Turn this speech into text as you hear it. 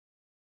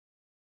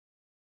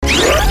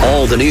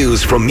All the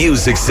news from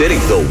Music City.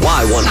 The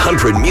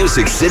Y100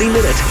 Music City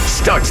Minute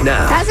starts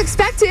now. As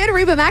expected,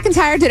 Reba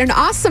McEntire did an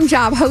awesome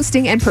job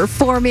hosting and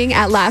performing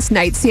at last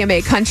night's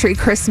CMA Country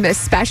Christmas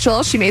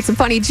special. She made some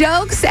funny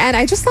jokes, and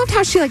I just loved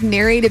how she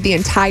narrated the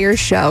entire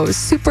show. It was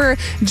super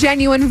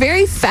genuine,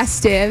 very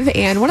festive,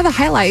 and one of the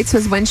highlights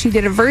was when she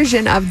did a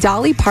version of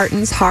Dolly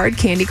Parton's Hard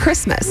Candy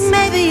Christmas.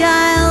 Maybe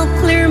I'll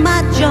clear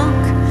my junk.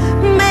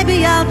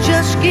 Maybe I'll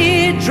just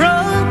get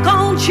drunk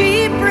on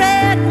cheap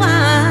red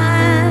wine.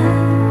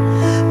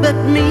 But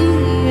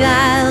me,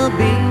 I'll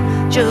be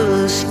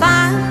just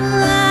fine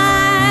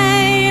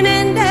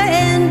and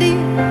dandy.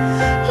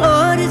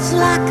 Lord, it's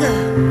like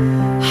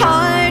a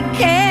hard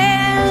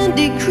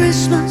candy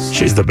Christmas.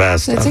 She's the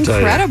best. It's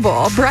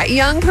incredible. Brett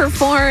Young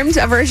performed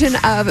a version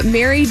of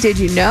Mary, Did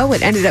You Know?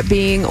 It ended up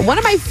being one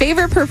of my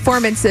favorite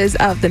performances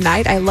of the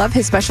night. I love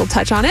his special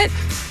touch on it.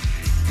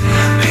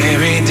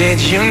 Mary,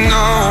 did you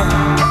know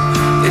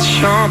that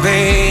your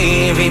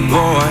baby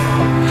boy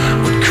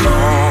would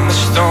calm the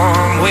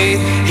storm with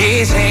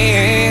his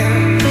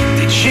hand?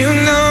 Did you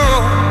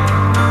know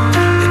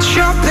that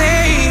your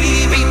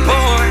baby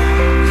boy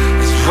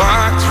has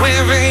walked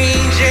where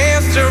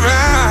angels to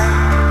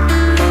ride?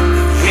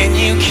 When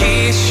you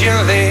kiss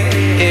your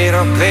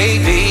little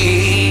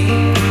baby,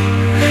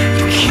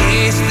 you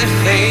kiss the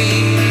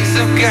face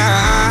of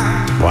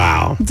God.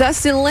 Wow.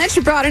 Dustin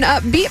Lynch brought an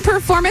upbeat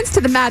performance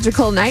to the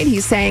magical night. He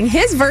sang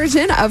his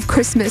version of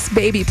Christmas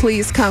Baby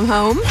Please Come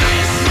Home. The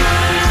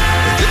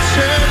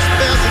church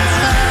bells in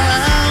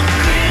town,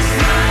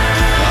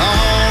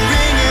 all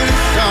ringing a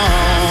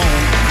song,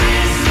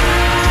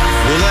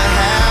 full of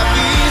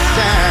happy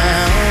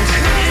sounds.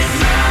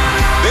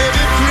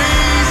 Baby,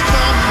 please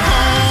come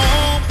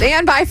home.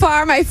 And by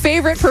far my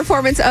favorite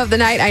performance of the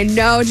night. I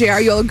know, JR,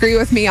 you'll agree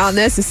with me on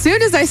this. As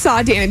soon as I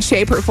saw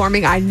Dan+Shay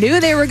performing, I knew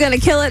they were going to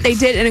kill it. They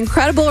did an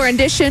incredible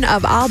rendition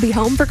of I'll Be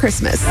Home for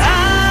Christmas.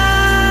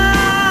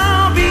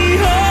 I'll be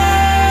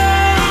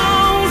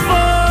home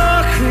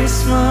for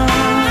Christmas.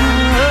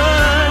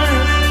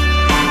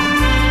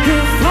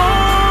 If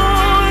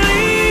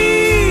only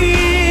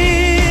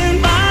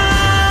in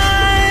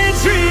my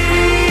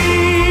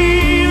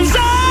dreams.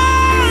 Oh,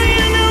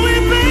 you know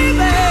it,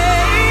 baby.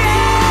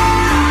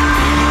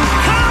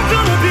 I'm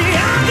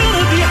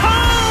gonna be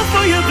home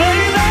for you,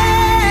 baby.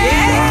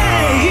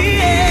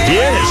 Yeah.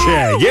 Get it,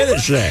 Shay. Get it,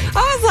 Shay. I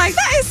was like,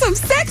 that is some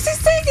sexy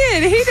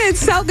singing. He did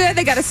so good.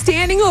 They got a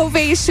standing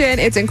ovation.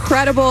 It's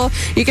incredible.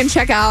 You can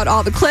check out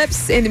all the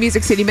clips in the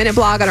Music City Minute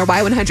blog on our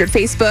Y100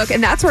 Facebook.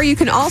 And that's where you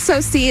can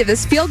also see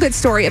this feel-good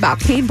story about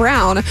Kane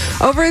Brown.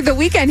 Over the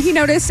weekend, he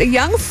noticed a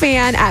young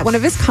fan at one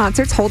of his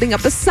concerts holding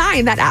up a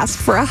sign that asked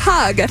for a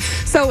hug.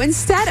 So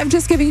instead of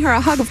just giving her a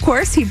hug, of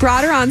course, he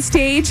brought her on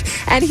stage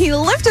and he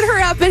lifted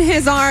her up in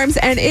his arms.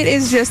 And it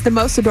is just the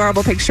most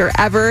adorable picture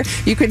ever.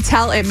 You can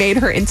tell it made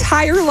her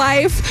entire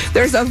life.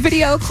 There's a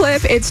video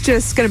clip. It's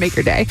just going to make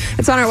your day.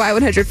 It's on our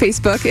Y100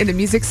 Facebook in the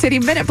Music City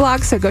Minute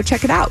blog, so go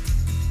check it out.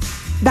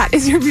 That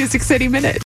is your Music City Minute.